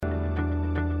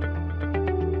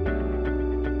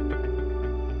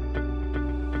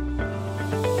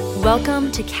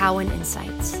Welcome to Cowen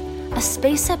Insights, a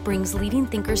space that brings leading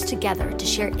thinkers together to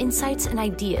share insights and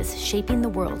ideas shaping the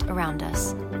world around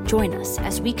us. Join us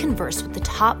as we converse with the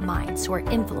top minds who are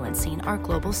influencing our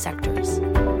global sectors.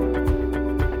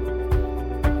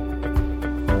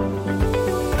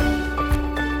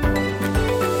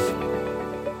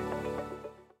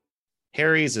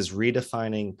 Harry's is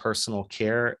redefining personal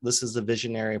care. This is the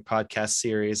Visionary podcast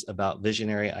series about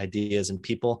visionary ideas and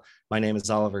people. My name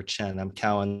is Oliver Chen. I'm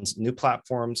Cowen's new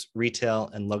platforms, retail,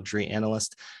 and luxury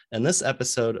analyst. In this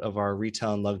episode of our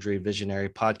Retail and Luxury Visionary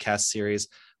podcast series,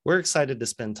 we're excited to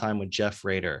spend time with Jeff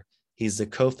Rader. He's the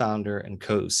co-founder and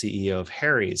co-CEO of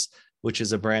Harry's, which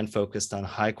is a brand focused on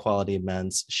high-quality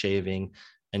men's shaving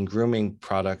and grooming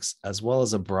products, as well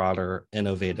as a broader,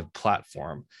 innovative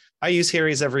platform. I use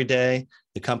Harry's every day.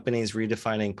 The company is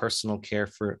redefining personal care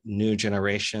for new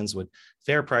generations with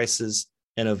fair prices,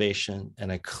 innovation,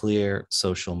 and a clear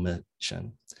social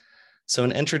mission. So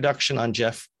an introduction on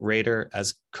Jeff Rader.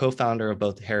 As co-founder of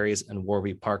both Harry's and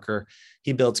Warby Parker,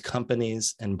 he builds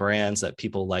companies and brands that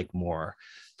people like more.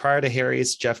 Prior to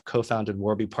Harry's, Jeff co-founded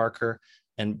Warby Parker.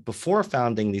 And before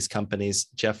founding these companies,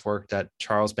 Jeff worked at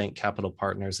Charles Bank Capital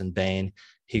Partners in Bain.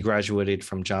 He graduated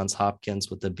from Johns Hopkins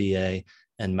with a BA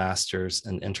and Master's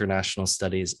in International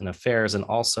Studies and Affairs, and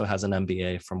also has an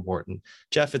MBA from Wharton.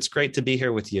 Jeff, it's great to be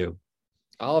here with you.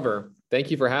 Oliver,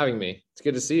 thank you for having me. It's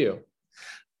good to see you.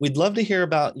 We'd love to hear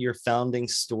about your founding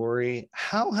story.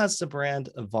 How has the brand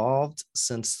evolved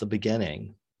since the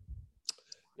beginning?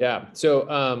 Yeah,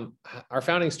 so our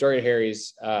founding story at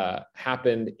Harry's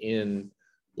happened in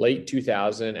late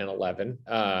 2011.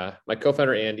 My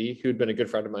co-founder, Andy, who'd been a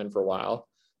good friend of mine for a while,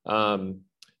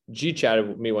 G-chatted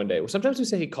with me one day. Well, sometimes we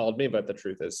say he called me, but the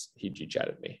truth is he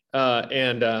G-chatted me.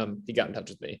 And he got in touch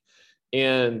with me.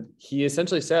 And he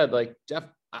essentially said, like, Jeff,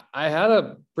 I had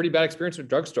a pretty bad experience with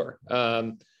drugstore.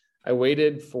 I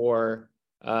waited for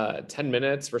 10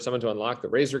 minutes for someone to unlock the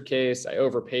razor case. I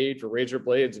overpaid for razor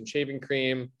blades and shaving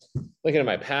cream. Looking at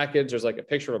my package, there's like a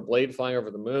picture of a blade flying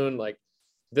over the moon. Like,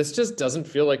 this just doesn't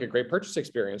feel like a great purchase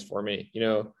experience for me. You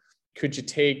know, could you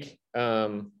take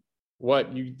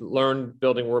what you learned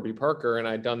building Warby Parker, and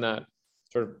I'd done that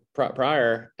sort of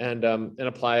prior, and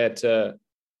apply it to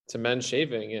men's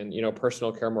shaving and, you know,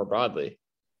 personal care more broadly.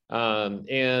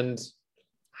 And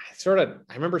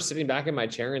I remember sitting back in my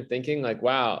chair and thinking, like,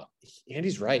 wow,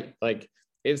 Andy's right. Like,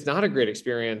 it's not a great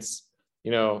experience,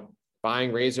 you know,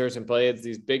 buying razors and blades,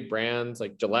 these big brands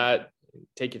like Gillette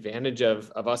take advantage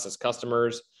of us as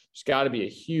customers. There's got to be a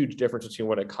huge difference between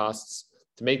what it costs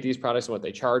to make these products and what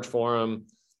they charge for them.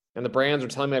 And the brands are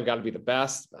telling me I've got to be the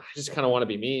best. I just kind of want to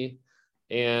be me.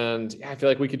 And I feel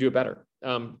like we could do it better.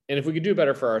 And if we could do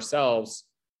better for ourselves,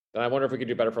 then I wonder if we could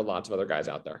do better for lots of other guys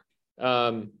out there.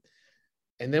 And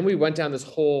then we went down this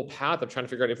whole path of trying to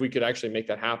figure out if we could actually make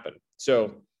that happen.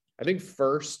 So I think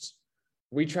first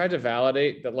we tried to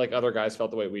validate that, like, other guys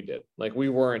felt the way we did. Like, we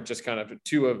weren't just kind of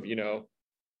two of, you know,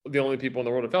 the only people in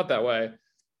the world who felt that way.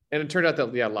 And it turned out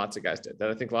that, yeah, lots of guys did that.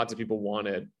 I think lots of people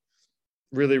wanted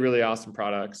really, really awesome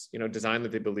products, you know, design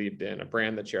that they believed in, a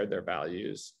brand that shared their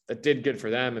values, that did good for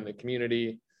them and the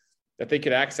community, that they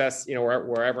could access, you know,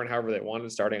 wherever and however they wanted,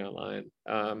 starting online,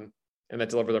 and that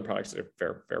deliver their products at a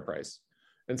fair price.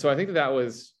 And so I think that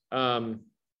was the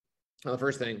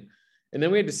first thing. And then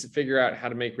we had to figure out how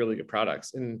to make really good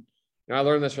products. And, you know, I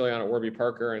learned this early on at Warby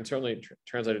Parker, and certainly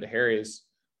translated to Harry's.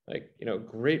 Like, you know,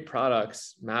 great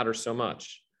products matter so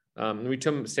much. We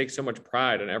take so much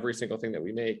pride in every single thing that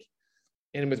we make.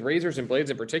 And with razors and blades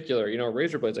in particular, you know, a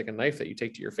razor blade is like a knife that you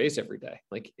take to your face every day.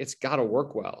 Like, it's got to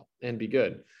work well and be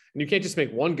good. And you can't just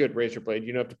make one good razor blade.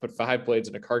 You have to put 5 blades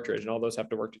in a cartridge, and all those have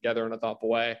to work together in a thoughtful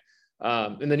way.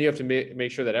 And then you have to make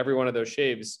sure that every one of those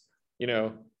shaves, you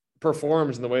know,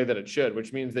 performs in the way that it should,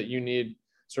 which means that you need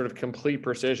sort of complete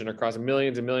precision across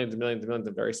millions and millions and millions and millions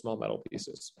of very small metal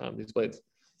pieces, these blades.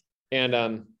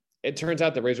 And it turns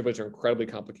out that razor blades are incredibly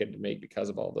complicated to make because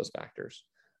of all those factors.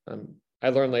 I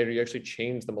learned later, you actually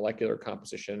change the molecular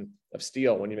composition of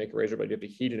steel when you make a razor blade. You have to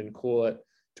heat it and cool it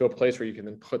to a place where you can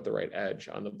then put the right edge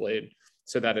on the blade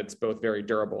so that it's both very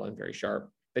durable and very sharp.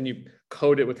 Then you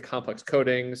coat it with complex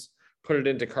coatings, put it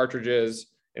into cartridges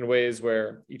in ways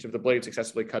where each of the blades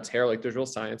successfully cuts hair. Like, there's real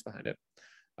science behind it.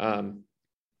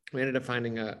 We ended up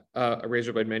finding a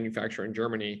razor blade manufacturer in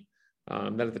Germany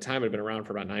that at the time had been around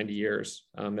for about 90 years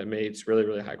that made really,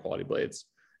 really high quality blades.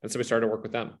 And so we started to work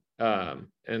with them.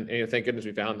 And you know, thank goodness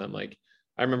we found them. Like,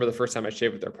 I remember the first time I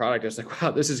shaved with their product, I was like, wow,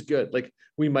 this is good. Like,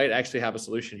 we might actually have a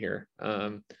solution here.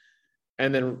 And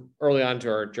then early on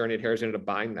to our journey at Harry's, we ended up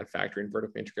buying that factory and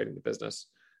vertically integrating the business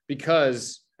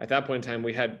because at that point in time,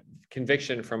 we had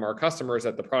conviction from our customers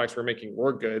that the products we're making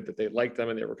were good, that they liked them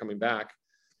and they were coming back.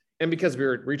 And because we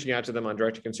were reaching out to them on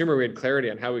direct to consumer, we had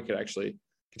clarity on how we could actually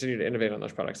continue to innovate on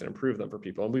those products and improve them for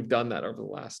people. And we've done that over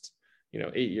the last,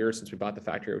 8 years since we bought the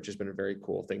factory, which has been a very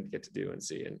cool thing to get to do and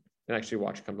see and actually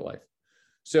watch come to life.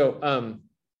 So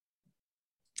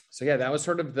yeah, that was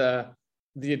sort of the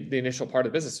initial part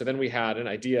of the business. So then we had an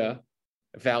idea,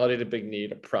 a validated big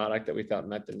need, a product that we thought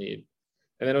met the need.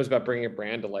 And then it was about bringing a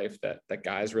brand to life that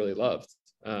guys really loved.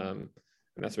 And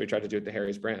that's what we tried to do with the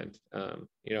Harry's brand.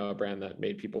 A brand that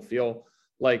made people feel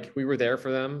like we were there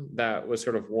for them, that was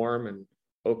sort of warm and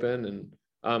open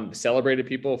and celebrated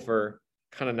people for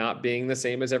kind of not being the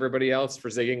same as everybody else, for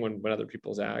zigging when other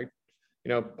people zagged.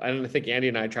 I don't think Andy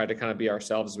and I tried to kind of be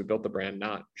ourselves as we built the brand,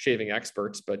 not shaving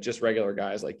experts, but just regular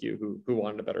guys like you who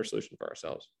wanted a better solution for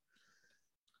ourselves.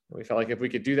 And we felt like if we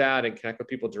could do that and connect with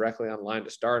people directly online to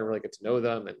start and really get to know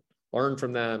them and learn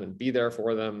from them and be there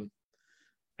for them,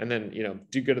 and then,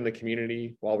 do good in the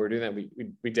community while we're doing that,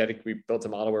 we built a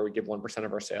model where we give 1%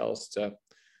 of our sales to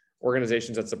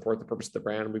organizations that support the purpose of the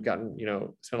brand. We've gotten,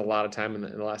 spent a lot of time in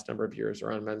the last number of years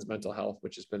around men's mental health,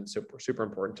 which has been super, super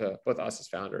important to both us as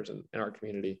founders and our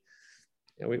community.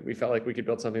 And we felt like we could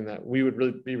build something that we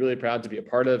would be really proud to be a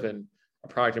part of, and a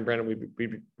product and brand we'd be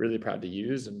really proud to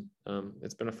use. And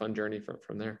it's been a fun journey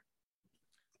from there.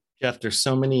 Jeff, there's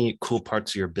so many cool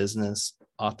parts of your business: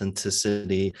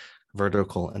 authenticity,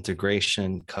 vertical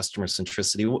integration, customer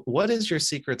centricity. What is your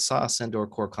secret sauce and/or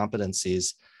core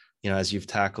competencies, as you've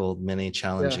tackled many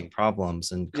challenging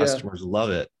problems and customers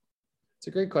love it? It's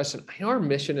a great question. Our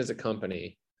mission as a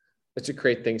company is to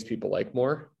create things people like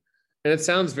more. And it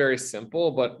sounds very simple,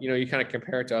 but you kind of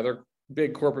compare it to other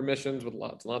big corporate missions with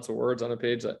lots and lots of words on a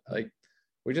page. Like,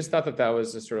 we just thought that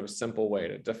was a sort of a simple way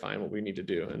to define what we need to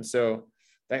do. And so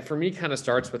that for me kind of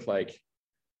starts with like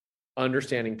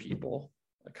understanding people,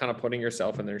 kind of putting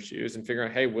yourself in their shoes and figuring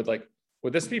out, hey,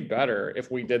 would this be better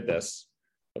if we did this?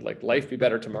 Would like life be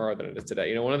better tomorrow than it is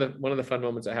today? One of the fun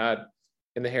moments I had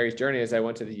in the Harry's journey is I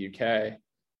went to the UK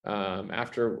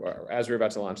as we were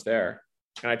about to launch there,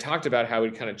 and I talked about how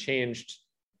we'd kind of changed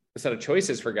the set of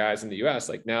choices for guys in the US.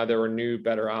 Like, now there were new,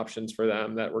 better options for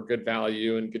them that were good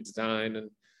value and good design,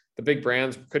 and the big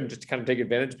brands couldn't just kind of take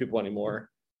advantage of people anymore.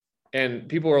 And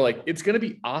people were like, it's going to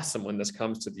be awesome when this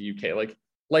comes to the UK. Like,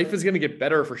 life is going to get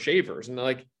better for shavers. And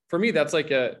like, for me, that's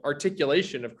like a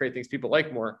articulation of create things people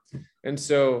like more. And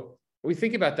so we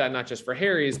think about that not just for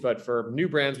Harry's, but for new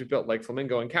brands we built like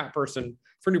Flamingo and Cat Person,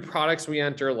 for new products we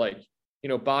enter like,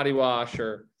 body wash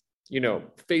or,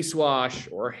 face wash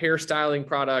or hairstyling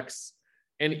products.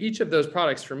 And each of those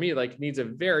products for me, like, needs a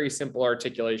very simple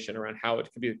articulation around how it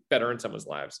could be better in someone's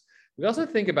lives. We also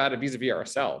think about it vis-a-vis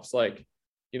ourselves. Like,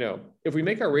 if we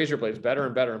make our razor blades better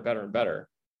and better and better and better,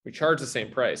 we charge the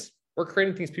same price. We're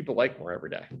creating things people like more every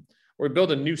day. Or we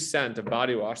build a new scent of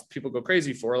body wash that people go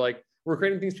crazy for. Like, we're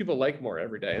creating things people like more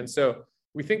every day. And so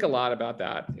we think a lot about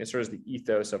that as sort of the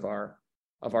ethos of our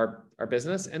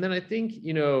business. And then I think,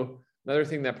 another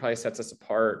thing that probably sets us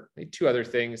apart, maybe two other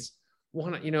things.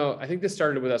 One, I think this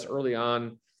started with us early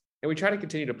on, and we try to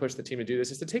continue to push the team to do this,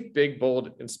 is to take big,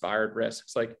 bold, inspired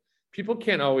risks. Like, people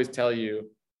can't always tell you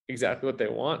exactly what they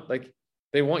want. Like,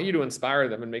 they want you to inspire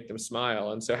them and make them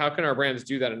smile. And so how can our brands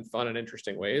do that in fun and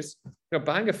interesting ways?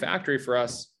 Buying a factory for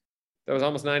us that was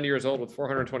almost 90 years old with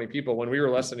 420 people when we were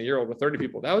less than a year old with 30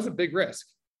 people, that was a big risk.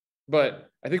 But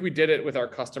I think we did it with our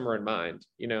customer in mind.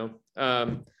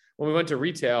 When we went to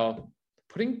retail,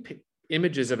 putting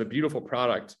images of a beautiful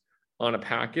product on a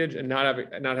package and not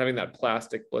having that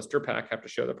plastic blister pack have to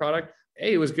show the product,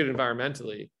 it was good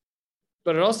environmentally,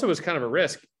 but it also was kind of a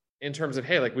risk in terms of,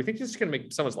 hey, like, we think this is going to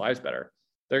make someone's lives better.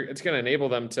 It's going to enable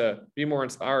them to be more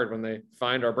inspired when they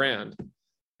find our brand.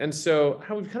 And so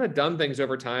we've kind of done things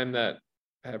over time that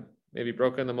have maybe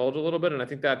broken the mold a little bit. And I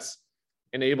think that's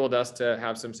enabled us to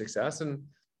have some success. And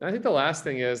I think the last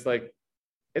thing is, like,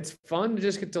 it's fun to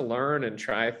just get to learn and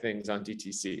try things on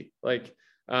DTC. Like,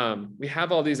 we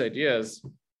have all these ideas,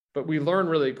 but we learn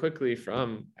really quickly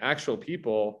from actual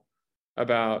people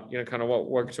about, kind of what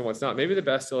works and what's not. Maybe the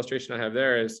best illustration I have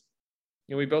there is,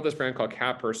 we built this brand called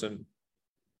Cat Person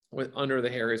under the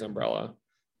Harry's umbrella.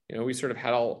 We sort of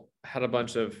had a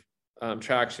bunch of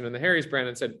traction in the Harry's brand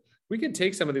and said, we can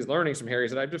take some of these learnings from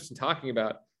Harry's that I've just been talking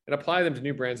about and apply them to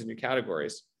new brands and new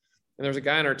categories. And there's a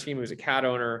guy on our team who's a cat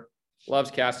owner,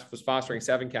 loves cats, was fostering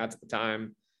 7 cats at the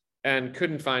time, and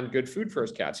couldn't find good food for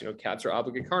his cats. Cats are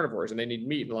obligate carnivores and they need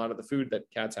meat. And a lot of the food that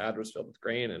cats had was filled with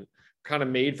grain and kind of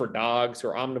made for dogs who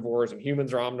are omnivores, and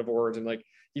humans are omnivores. And like,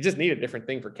 you just need a different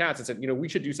thing for cats, and said, we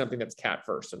should do something that's cat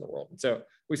first in the world. And so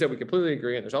we said, we completely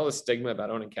agree. And there's all this stigma about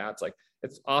owning cats. Like,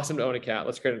 it's awesome to own a cat.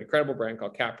 Let's create an incredible brand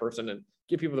called Cat Person and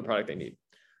give people the product they need.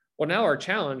 Well, now our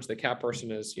challenge, the Cat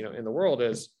Person is, in the world,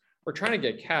 is we're trying to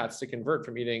get cats to convert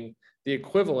from eating the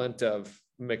equivalent of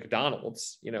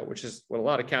McDonald's, which is what a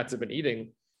lot of cats have been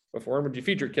eating before. Would you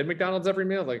feed your kid McDonald's every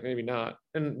meal? Like, maybe not.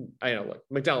 And I know, like,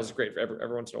 McDonald's is great for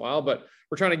every once in a while, but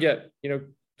we're trying to get,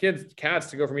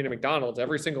 cats to go from eating McDonald's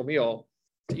every single meal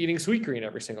to eating Sweetgreen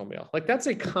every single meal. Like, that's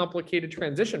a complicated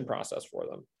transition process for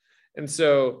them. And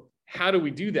so how do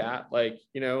we do that? Like,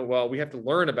 well, we have to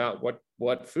learn about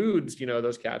what foods,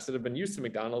 those cats that have been used to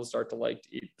McDonald's start to like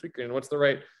to eat Sweetgreen, and what's the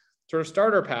right sort of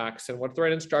starter packs, and what's the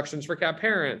right instructions for cat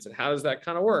parents, and how does that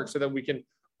kind of work, so that we can,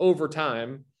 over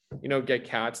time, get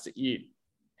cats to eat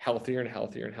healthier and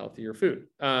healthier and healthier food,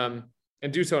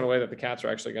 and do so in a way that the cats are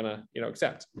actually going to,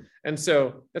 accept. And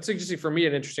so that's actually, for me,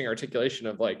 an interesting articulation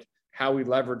of like how we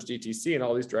leverage DTC and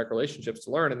all these direct relationships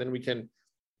to learn. And then we can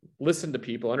listen to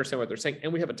people, understand what they're saying.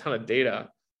 And we have a ton of data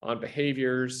on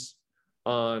behaviors,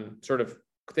 on sort of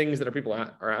things that people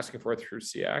are asking for through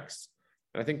CX.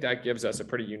 And I think that gives us a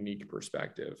pretty unique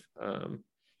perspective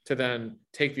to then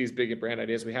take these big brand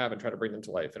ideas we have and try to bring them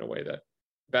to life in a way that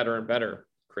better and better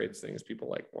creates things people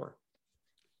like more.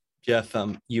 Jeff,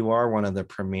 you are one of the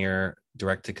premier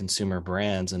direct-to-consumer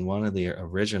brands and one of the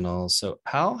originals. So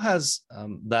how has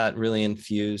that really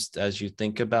infused as you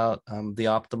think about the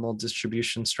optimal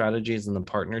distribution strategies and the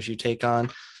partners you take on,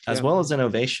 as well as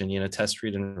innovation, test,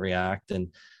 read, and react,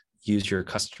 and use your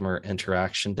customer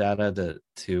interaction data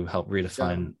to help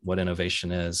redefine what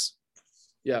innovation is?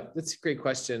 Yeah, that's a great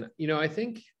question. I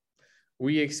think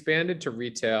we expanded to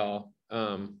retail,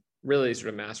 really sort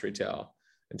of mass retail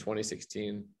in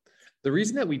 2016. The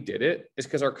reason that we did it is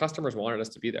because our customers wanted us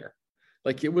to be there.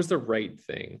 Like, it was the right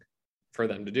thing for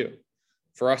them to do,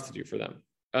 for us to do for them.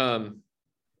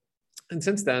 And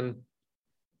since then,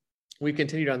 we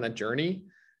continued on that journey.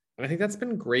 And I think that's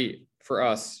been great for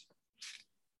us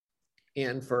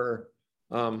and for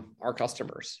our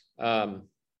customers. And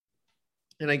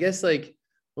I guess, like,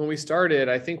 when we started,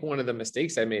 I think one of the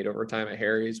mistakes I made over time at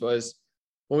Harry's was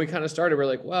when we kind of started, we're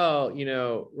like, well,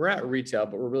 we're at retail,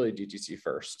 but we're really DTC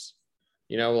first.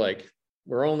 Like,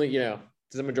 we're only, the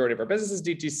majority of our business is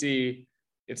DTC.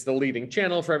 It's the leading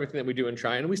channel for everything that we do and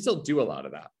try. And we still do a lot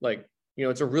of that. Like,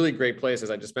 it's a really great place, as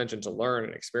I just mentioned, to learn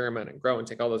and experiment and grow and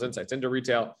take all those insights into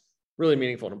retail. Really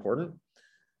meaningful and important.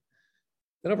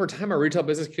 Then over time, our retail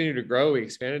business continued to grow. We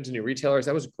expanded to new retailers.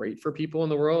 That was great for people in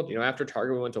the world. After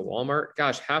Target, we went to Walmart.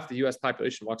 Gosh, half the US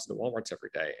population walks into Walmarts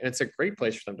every day. And it's a great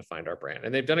place for them to find our brand.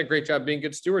 And they've done a great job being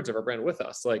good stewards of our brand with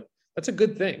us. Like, that's a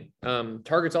good thing.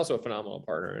 Target's also a phenomenal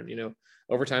partner. And,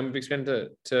 over time, we've expanded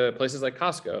to places like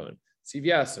Costco and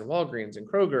CVS and Walgreens and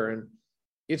Kroger. And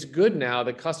it's good now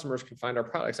that customers can find our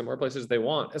products in more places they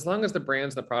want, as long as the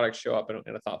brands and the products show up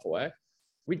in a thoughtful way.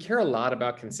 We care a lot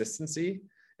about consistency.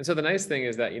 And so the nice thing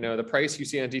is that, the price you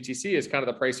see on DTC is kind of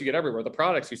the price you get everywhere. The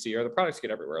products you see are the products you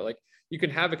get everywhere. Like, you can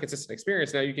have a consistent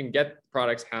experience. Now you can get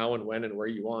products how and when and where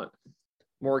you want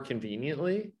more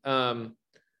conveniently.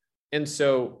 And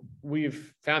so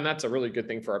we've found that's a really good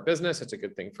thing for our business. It's a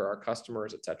good thing for our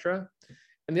customers, et cetera.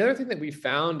 And the other thing that we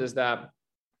found is that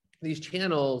these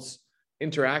channels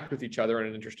interact with each other in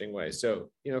an interesting way. So,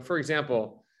 for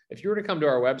example, if you were to come to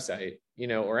our website,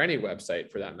 or any website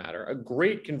for that matter, a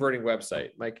great converting website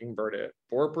might convert at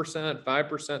 4%, 5%,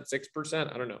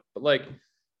 6%, I don't know, but like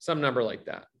some number like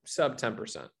that, sub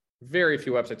 10%. Very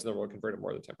few websites in the world convert at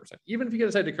more than 10%. Even if you get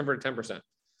a site to convert at 10%,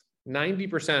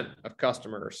 90% of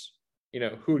customers,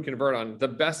 who would convert on the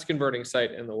best converting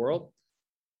site in the world,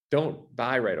 don't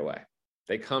buy right away.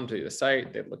 They come to the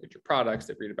site, they look at your products,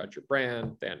 they read about your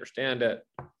brand, they understand it.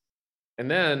 And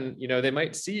then, they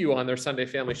might see you on their Sunday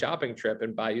family shopping trip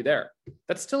and buy you there.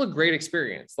 That's still a great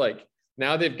experience. Like,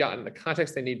 now they've gotten the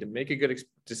context they need to make a good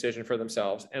decision for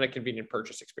themselves and a convenient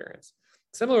purchase experience.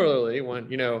 Similarly, when,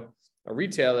 a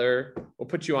retailer will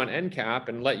put you on NCAP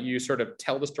and let you sort of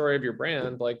tell the story of your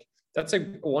brand, like, that's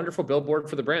a wonderful billboard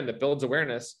for the brand that builds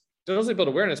awareness. It doesn't build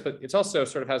awareness, but it's also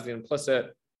sort of has the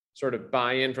implicit sort of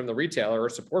buy-in from the retailer or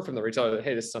support from the retailer that,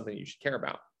 hey, this is something you should care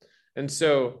about. And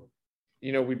so,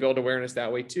 we build awareness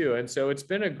that way too. And so it's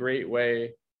been a great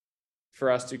way for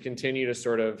us to continue to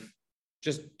sort of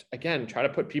just, again, try to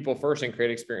put people first and create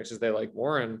experiences they like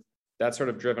more. And that's sort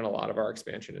of driven a lot of our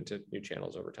expansion into new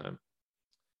channels over time.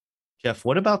 Jeff,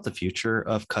 what about the future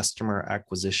of customer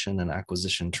acquisition and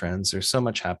acquisition trends? There's so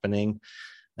much happening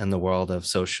in the world of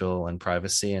social and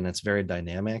privacy, and it's very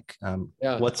dynamic.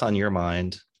 What's on your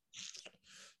mind?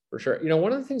 For sure.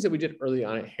 One of the things that we did early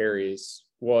on at Harry's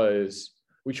was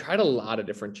we tried a lot of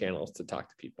different channels to talk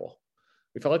to people.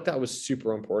 We felt like that was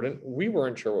super important. We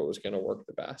weren't sure what was going to work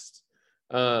the best.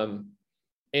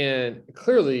 And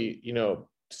clearly,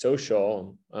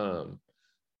 social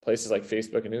places like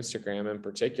Facebook and Instagram in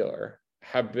particular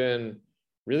have been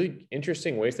really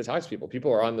interesting ways to talk to people.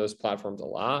 People are on those platforms a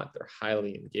lot. They're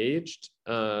highly engaged.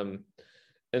 And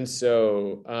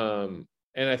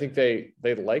I think they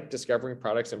like discovering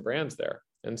products and brands there.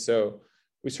 And so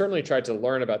we certainly tried to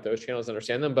learn about those channels,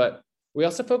 understand them, but we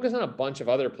also focus on a bunch of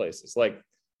other places, like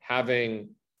having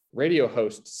radio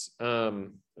hosts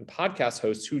and podcast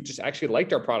hosts who just actually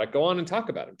liked our product go on and talk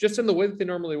about it just in the way that they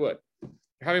normally would.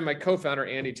 Having my co-founder,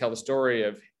 Andy, tell the story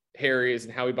of Harry's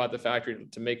and how we bought the factory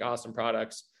to make awesome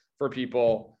products for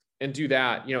people and do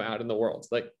that, out in the world.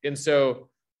 And so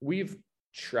we've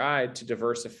tried to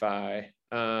diversify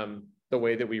the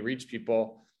way that we reach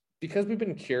people because we've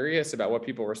been curious about what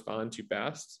people respond to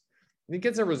best. I think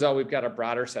as a result, we've got a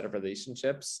broader set of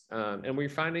relationships. And we're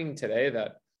finding today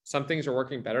that some things are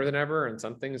working better than ever and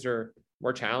some things are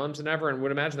more challenged than ever, and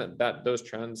would imagine that those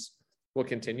trends will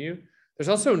continue. There's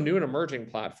also new and emerging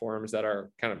platforms that are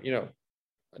kind of,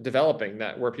 developing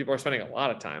that where people are spending a lot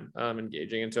of time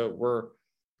engaging. And so we're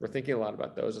thinking a lot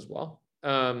about those as well.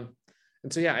 And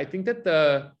so, yeah, I think that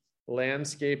the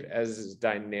landscape as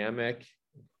dynamic,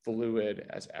 fluid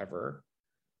as ever.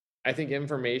 I think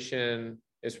information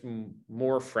is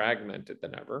more fragmented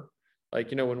than ever.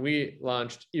 When we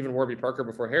launched even Warby Parker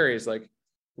before Harry's,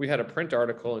 we had a print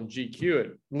article in GQ.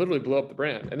 It literally blew up the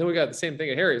brand. And then we got the same thing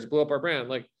at Harry's, blew up our brand.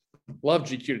 Love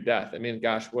GQ to death. I mean,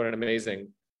 gosh, what an amazing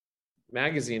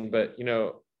magazine. But,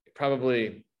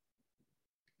 probably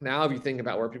now if you think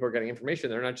about where people are getting information,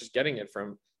 they're not just getting it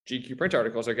from GQ print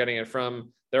articles. They're getting it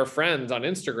from their friends on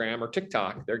Instagram or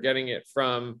TikTok. They're getting it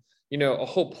from, a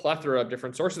whole plethora of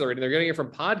different sources they're reading. They're getting it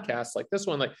from podcasts like this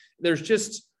one. There's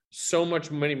just so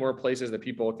many more places that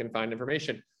people can find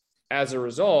information. As a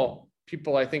result,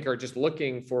 people, I think, are just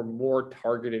looking for more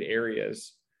targeted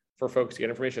areas for folks to get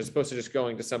information, as opposed to just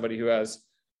going to somebody who has,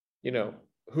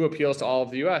 who appeals to all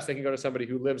of the US. They can go to somebody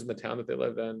who lives in the town that they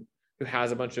live in, who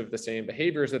has a bunch of the same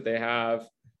behaviors that they have,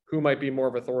 who might be more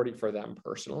of authority for them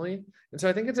personally. And so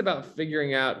I think it's about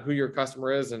figuring out who your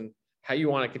customer is and how you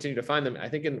want to continue to find them. I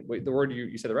think in the word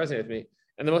you said that resonated with me,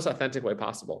 in the most authentic way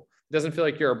possible. It doesn't feel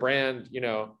like you're a brand,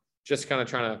 just kind of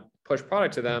trying to push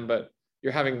product to them, but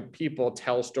you're having people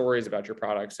tell stories about your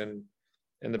products in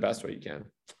the best way you can.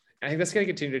 I think that's going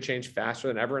to continue to change faster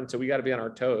than ever. And so we got to be on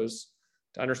our toes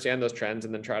to understand those trends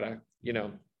and then try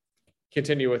to,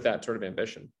 continue with that sort of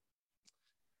ambition.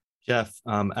 Jeff,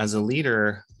 as a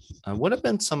leader, what have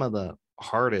been some of the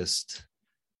hardest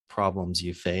problems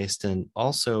you faced? And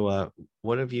also,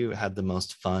 what have you had the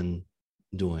most fun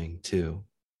doing too?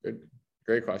 Good,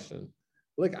 great question.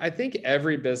 Look, I think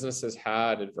every business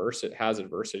has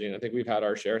adversity, and I think we've had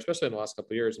our share, especially in the last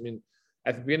couple of years. I mean,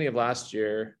 at the beginning of last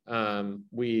year,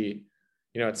 we,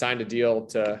 had signed a deal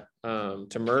to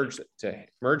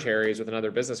merge Harry's with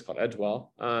another business called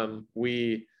Edgewell.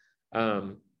 We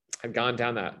had gone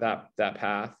down that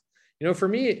path. For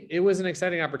me, it was an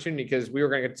exciting opportunity because we were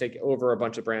going to get to take over a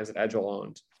bunch of brands that Edgewell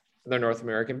owned in their North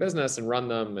American business and run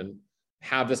them and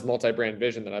have this multi-brand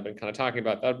vision that I've been kind of talking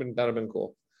about. That'd have been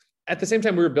cool. At the same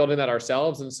time, we were building that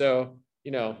ourselves. And so,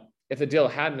 if the deal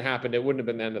hadn't happened, it wouldn't have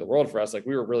been the end of the world for us.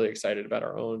 We were really excited about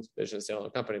our own vision and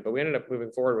standalone company, but we ended up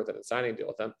moving forward with it and signing a deal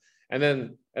with them. And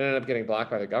then it ended up getting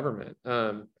blocked by the government.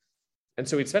 And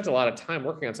so we'd spent a lot of time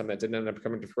working on something that didn't end up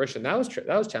coming to fruition. That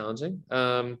was challenging.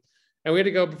 And we had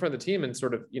to go before the team and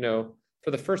sort of,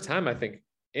 for the first time, I think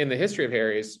in the history of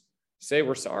Harry's, say,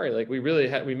 we're sorry.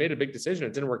 We made a big decision.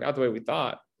 It didn't work out the way we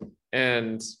thought.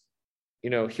 And,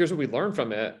 here's what we learned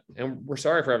from it. And we're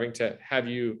sorry for having to have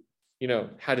you,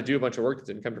 had to do a bunch of work that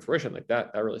didn't come to fruition like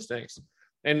that. That really stinks.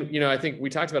 And, I think we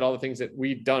talked about all the things that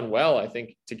we've done well, I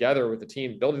think, together with the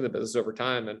team, building the business over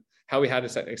time and how we had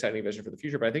an exciting vision for the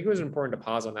future. But I think it was important to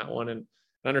pause on that one and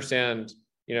understand,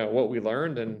 what we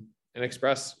learned and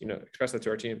express that to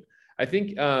our team. I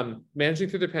think managing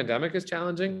through the pandemic is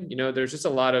challenging. There's just a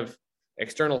lot of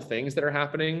external things that are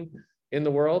happening in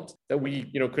the world that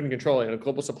we, couldn't control.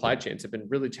 Global supply chains have been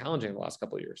really challenging in the last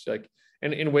couple of years,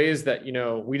 and in ways that,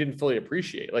 we didn't fully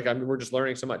appreciate. We're just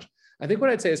learning so much. I think what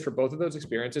I'd say is for both of those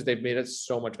experiences, they've made us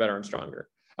so much better and stronger.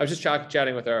 I was just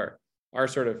chatting with our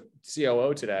sort of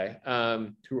COO today,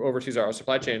 who oversees our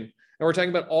supply chain. And we're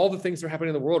talking about all the things that are happening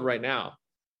in the world right now,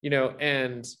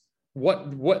 and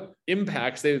what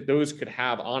impacts those could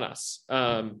have on us.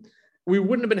 We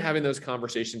wouldn't have been having those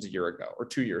conversations a year ago or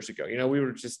 2 years ago. We would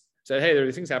have just said, hey, there are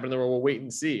these things happening in the world, we'll wait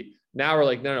and see. Now we're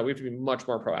like, no, we have to be much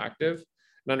more proactive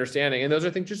and understanding. And those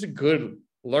are things, just a good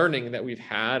learning that we've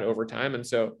had over time. And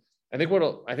so I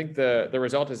think the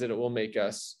result is that it will make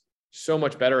us so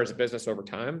much better as a business over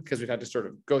time, because we've had to sort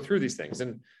of go through these things.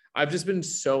 And I've just been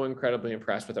so incredibly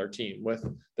impressed with our team, with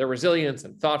their resilience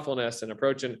and thoughtfulness and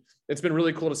approach. And it's been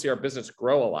really cool to see our business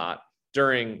grow a lot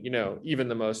during, even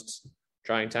the most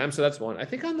trying times. So that's one. I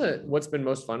think what's been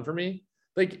most fun for me,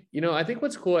 I think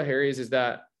what's cool at Harry's is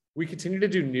that we continue to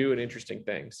do new and interesting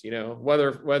things,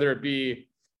 whether it be,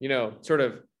 sort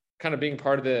of kind of being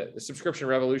part of the subscription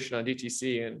revolution on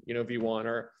DTC and, V1,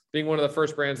 or being one of the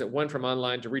first brands that went from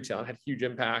online to retail and had huge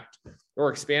impact, or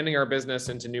expanding our business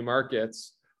into new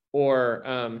markets, or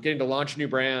getting to launch new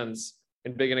brands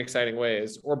in big and exciting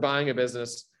ways, or buying a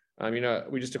business.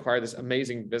 We just acquired this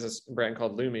amazing business brand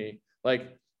called Lumi.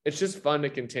 It's just fun to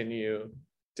continue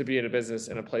to be in a business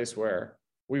in a place where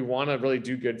we want to really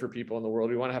do good for people in the world.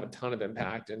 We want to have a ton of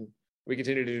impact, and we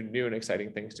continue to do new and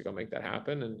exciting things to go make that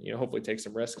happen, and hopefully take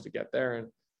some risks to get there.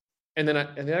 And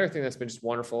the other thing that's been just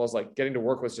wonderful is getting to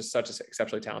work with just such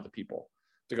exceptionally talented people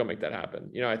to go make that happen.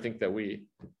 I think that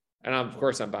of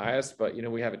course I'm biased, but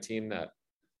we have a team that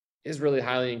is really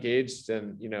highly engaged,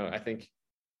 and I think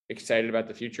excited about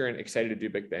the future and excited to do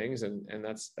big things, and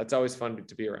that's always fun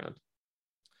to be around.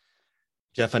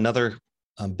 Jeff, another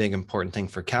big important thing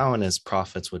for Cowen is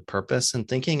profits with purpose and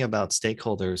thinking about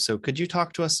stakeholders. So could you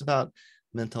talk to us about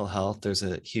mental health? There's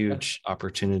a huge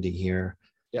opportunity here.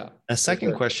 Yeah. A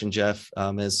second question, Jeff,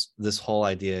 is this whole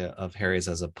idea of Harry's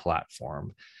as a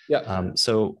platform. Yeah.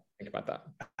 So think about that.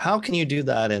 How can you do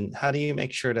that? And how do you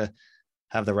make sure to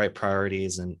have the right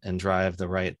priorities and drive the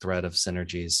right thread of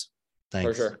synergies?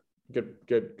 Thanks. For sure.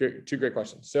 Good. Two great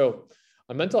questions. So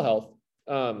on mental health,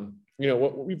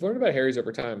 what we've learned about Harry's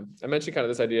over time, I mentioned kind of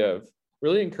this idea of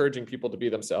really encouraging people to be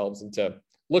themselves and to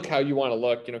look how you want to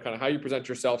look, kind of how you present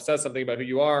yourself says something about who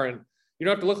you are. And you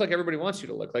don't have to look like everybody wants you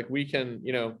to look. We can,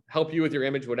 help you with your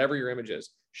image, whatever your image is.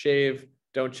 Shave,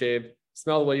 don't shave,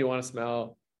 smell the way you want to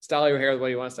smell, style your hair the way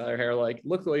you want to style your hair,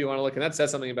 look the way you want to look. And that says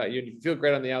something about you. And you feel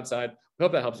great on the outside. We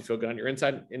hope that helps you feel good on your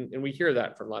inside. And we hear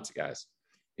that from lots of guys,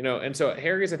 and so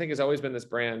Harry's, I think, has always been this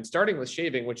brand, starting with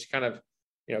shaving, which kind of,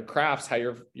 crafts how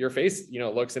your face,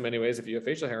 looks in many ways, if you have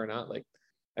facial hair or not.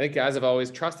 I think guys have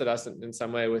always trusted us in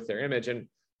some way with their image. And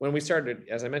when we started,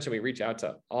 as I mentioned, we reach out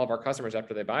to all of our customers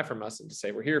after they buy from us and to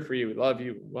say, we're here for you. We love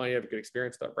you. We want you to have a good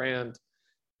experience with our brand.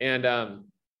 And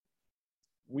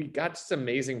we got just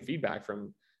amazing feedback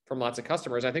from lots of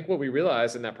customers. I think what we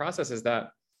realized in that process is that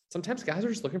sometimes guys are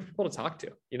just looking for people to talk to,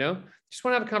 just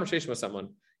want to have a conversation with someone,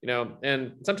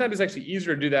 and sometimes it's actually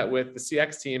easier to do that with the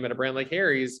CX team at a brand like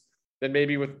Harry's than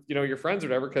maybe with, your friends or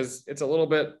whatever, because it's a little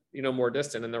bit, more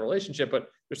distant in the relationship, but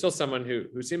there's still someone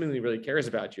who seemingly really cares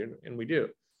about you. And we do.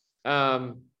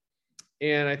 And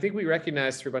I think we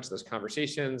recognized through a bunch of those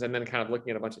conversations and then kind of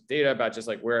looking at a bunch of data about just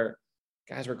where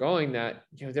guys were going, that,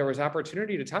 there was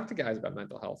opportunity to talk to guys about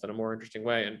mental health in a more interesting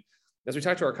way. And as we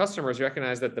talk to our customers, we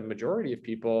recognize that the majority of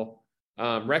people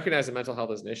recognize that mental health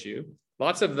is an issue.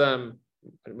 Lots of them,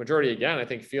 majority again, I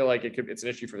think, feel like it's an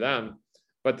issue for them.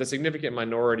 But the significant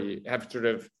minority have sort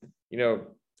of,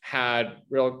 had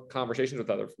real conversations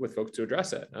with folks to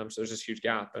address it. So there's this huge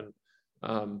gap,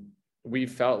 and we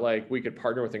felt like we could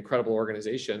partner with incredible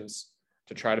organizations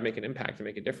to try to make an impact and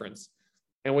make a difference.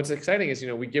 And what's exciting is,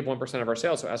 we give 1% of our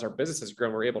sales. So as our business has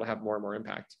grown, we're able to have more and more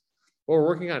impact. What we're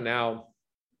working on now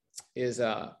is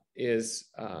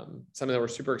something that we're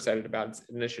super excited about. It's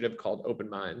an initiative called Open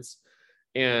Minds.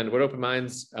 And what Open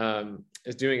Minds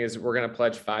is doing is we're going to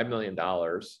pledge $5 million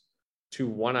to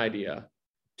one idea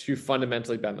to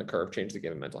fundamentally bend the curve, change the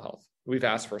game of mental health. We've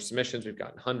asked for submissions. We've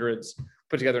gotten hundreds,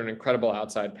 put together an incredible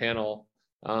outside panel.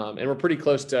 And we're pretty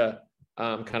close to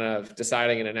kind of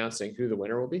deciding and announcing who the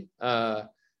winner will be.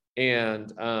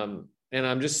 And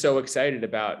I'm just so excited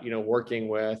about, working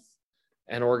with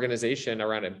an organization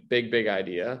around a big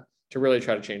idea to really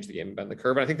try to change the game and bend the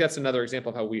curve. And I think that's another example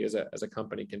of how we as a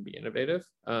company can be innovative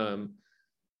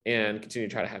and continue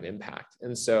to try to have impact.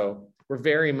 And so we're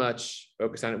very much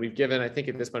focused on it. We've given, I think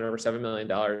at this point, over $7 million.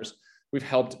 We've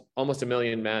helped almost 1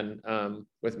 million men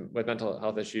with mental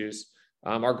health issues.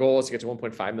 Our goal is to get to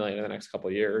 1.5 million in the next couple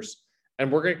of years.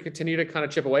 And we're going to continue to kind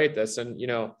of chip away at this. And,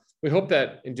 we hope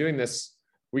that in doing this,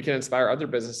 we can inspire other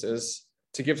businesses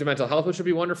to give to mental health, which would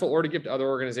be wonderful, or to give to other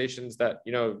organizations that,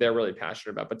 they're really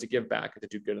passionate about, but to give back and to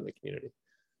do good in the community.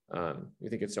 We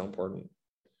think it's so important.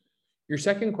 Your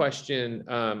second question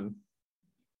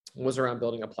was around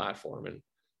building a platform and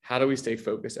how do we stay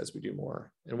focused as we do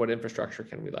more, and what infrastructure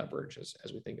can we leverage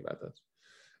as we think about this?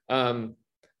 I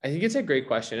think it's a great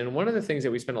question. And one of the things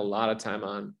that we spend a lot of time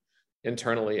on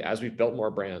internally as we've built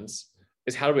more brands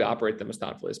is how do we operate them as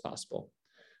thoughtfully as possible?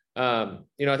 I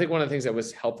think one of the things that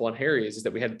was helpful on Harry's is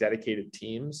that we had dedicated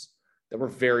teams that were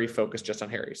very focused just on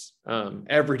Harry's.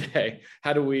 Every day,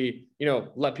 how do we,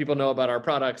 let people know about our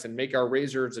products and make our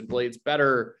razors and blades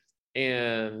better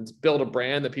and build a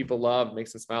brand that people love,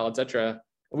 makes them smile, etc.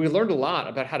 And we learned a lot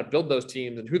about how to build those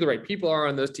teams and who the right people are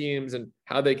on those teams and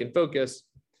how they can focus.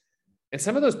 And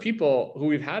some of those people who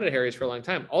we've had at Harry's for a long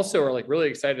time also are like really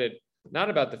excited, not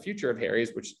about the future of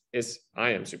Harry's, which is,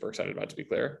 I am super excited about, to be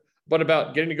clear, but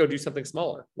about getting to go do something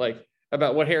smaller, like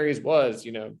about what Harry's was,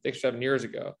 6 or 7 years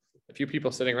ago. A few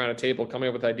people sitting around a table coming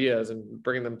up with ideas and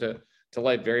bringing them to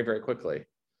life very, very quickly.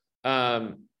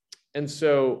 And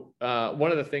so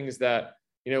one of the things that,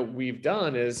 we've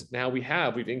done is now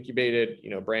we've incubated,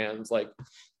 brands like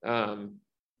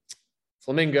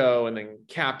Flamingo and then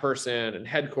Cat Person and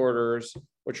Headquarters,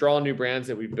 which are all new brands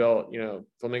that we've built.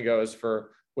 Flamingo is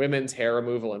for women's hair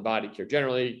removal and body care.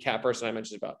 Generally, Cat Person, I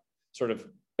mentioned, about sort of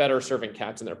better serving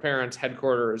cats and their parents.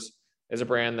 Headquarters is a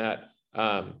brand that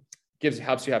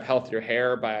helps you have healthier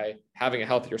hair by having a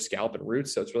healthier scalp and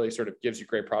roots. So it's really sort of gives you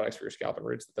great products for your scalp and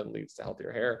roots that then leads to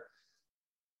healthier hair.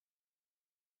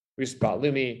 We just bought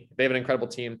Lumi. They have an incredible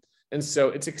team. And so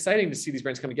it's exciting to see these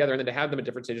brands come together and then to have them at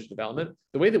different stages of development.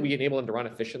 The way that we enable them to run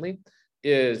efficiently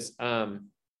is by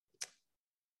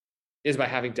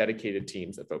having dedicated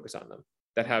teams that focus on them,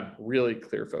 that have really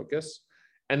clear focus.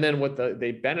 And then what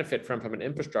they benefit from an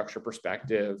infrastructure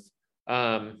perspective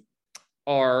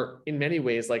are in many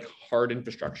ways like hard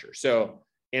infrastructure. So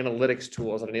analytics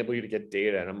tools that enable you to get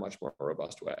data in a much more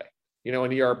robust way.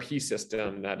 An ERP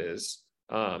system that is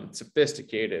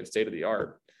sophisticated,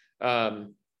 state-of-the-art,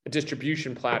 a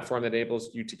distribution platform that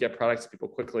enables you to get products to people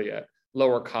quickly at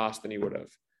lower cost than you would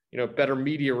have, better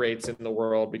media rates in the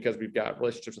world because we've got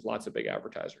relationships with lots of big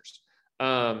advertisers,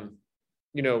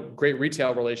 great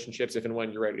retail relationships if and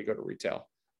when you're ready to go to retail.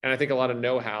 And I think a lot of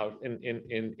know-how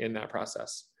in that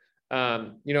process.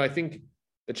 I think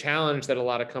the challenge that a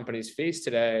lot of companies face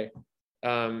today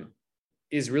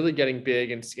is really getting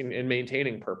big and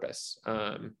maintaining purpose.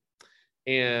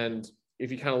 And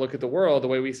if you kind of look at the world, the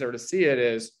way we sort of see it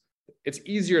is it's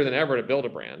easier than ever to build a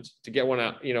brand, to get one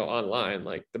out, online.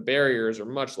 Like the barriers are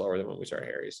much lower than when we started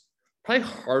Harry's. Probably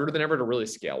harder than ever to really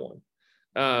scale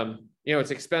one.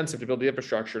 It's expensive to build the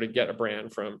infrastructure to get a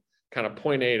brand from kind of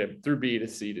point A through B to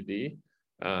C to D.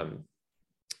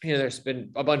 There's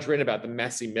been a bunch written about the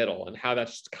messy middle and how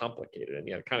that's just complicated, and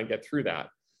you have to kind of get through that.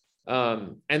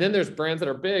 And then there's brands that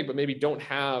are big, but maybe don't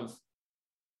have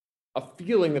a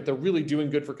feeling that they're really doing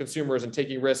good for consumers and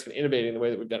taking risks and innovating the way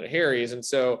that we've done at Harry's. And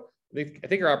so I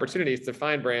think our opportunity is to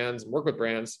find brands and work with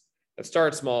brands that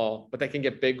start small, but they can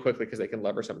get big quickly because they can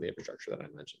leverage some of the infrastructure that I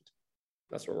mentioned.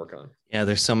 That's what we're working on. Yeah,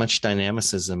 there's so much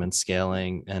dynamicism and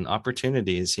scaling and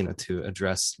opportunities, to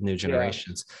address new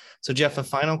generations. Yeah. So Jeff, a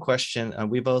final question.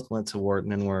 We both went to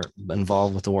Wharton and were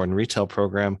involved with the Wharton retail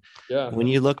program. Yeah. When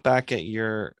you look back at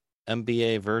your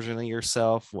MBA version of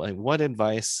yourself, what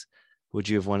advice would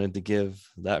you have wanted to give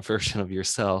that version of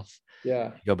yourself?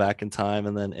 Yeah. Go back in time,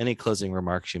 and then any closing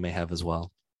remarks you may have as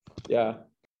well. Yeah.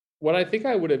 What I think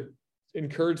I would have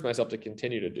encouraged myself to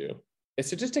continue to do is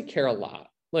to care a lot.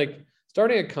 Like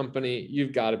starting a company,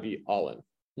 you've got to be all in,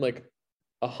 like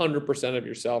 100% of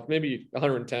yourself, maybe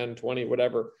 110, 20,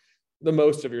 whatever. The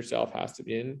most of yourself has to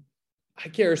be in. I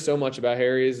care so much about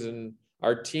Harry's and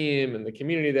our team and the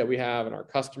community that we have and our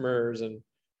customers. And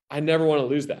I never want to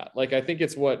lose that. Like, I think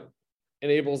it's what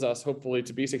enables us hopefully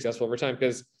to be successful over time.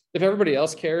 Because if everybody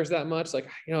else cares that much,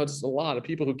 just a lot of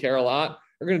people who care a lot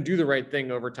are going to do the right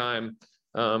thing over time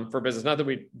for business. Not that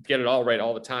we get it all right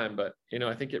all the time, but,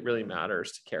 I think it really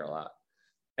matters to care a lot.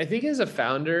 I think as a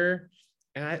founder,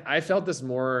 and I felt this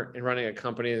more in running a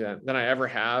company than I ever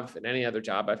have in any other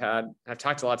job I've had. I've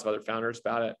talked to lots of other founders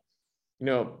about it.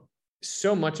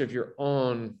 So much of your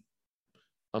own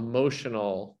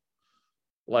emotional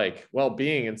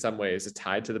well-being in some ways is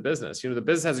tied to the business. The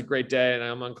business has a great day and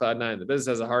I'm on cloud 9. The business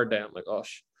has a hard day. I'm like, oh,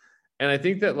 and I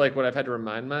think that what I've had to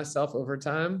remind myself over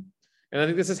time, and I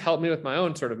think this has helped me with my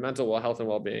own sort of mental health and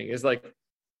well-being, is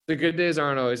the good days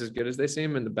aren't always as good as they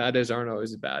seem and the bad days aren't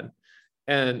always as bad.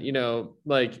 And,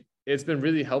 it's been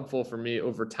really helpful for me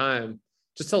over time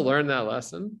just to learn that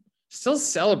lesson, still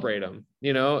celebrate them,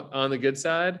 on the good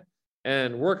side,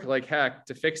 and work like heck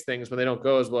to fix things when they don't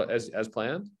go as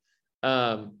planned.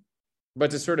 But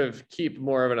to sort of keep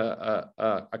more of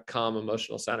a calm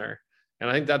emotional center. And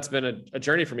I think that's been a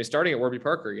journey for me starting at Warby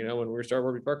Parker. When we started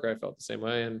Warby Parker, I felt the same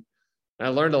way. And I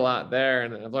learned a lot there,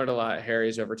 and I've learned a lot at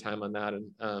Harry's over time on that.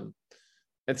 And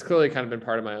it's clearly kind of been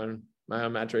part of my own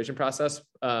maturation process,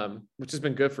 which has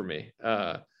been good for me.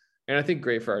 And I think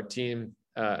great for our team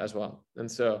as well.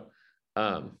 And so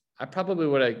I I probably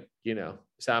would have,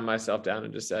 sat myself down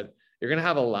and just said, you're going to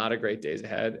have a lot of great days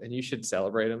ahead and you should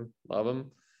celebrate them, love them.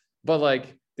 But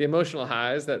like the emotional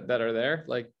highs that are there,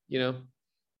 like,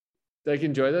 like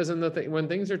enjoy those. And when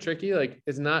things are tricky, like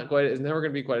it's never going to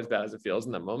be quite as bad as it feels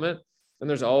in that moment. And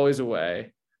there's always a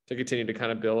way to continue to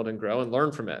kind of build and grow and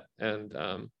learn from it. And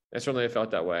I certainly have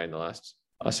felt that way in the last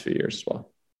few years as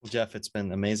well. Jeff, it's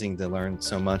been amazing to learn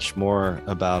so much more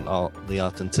about all the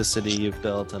authenticity you've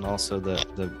built and also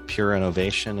the pure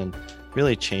innovation and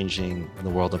really changing the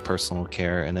world of personal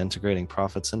care and integrating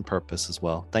profits and purpose as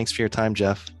well. Thanks for your time,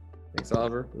 Jeff. Thanks,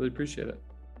 Oliver. Really appreciate it.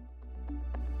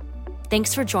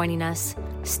 Thanks for joining us.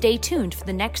 Stay tuned for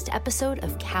the next episode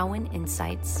of Cowen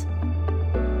Insights.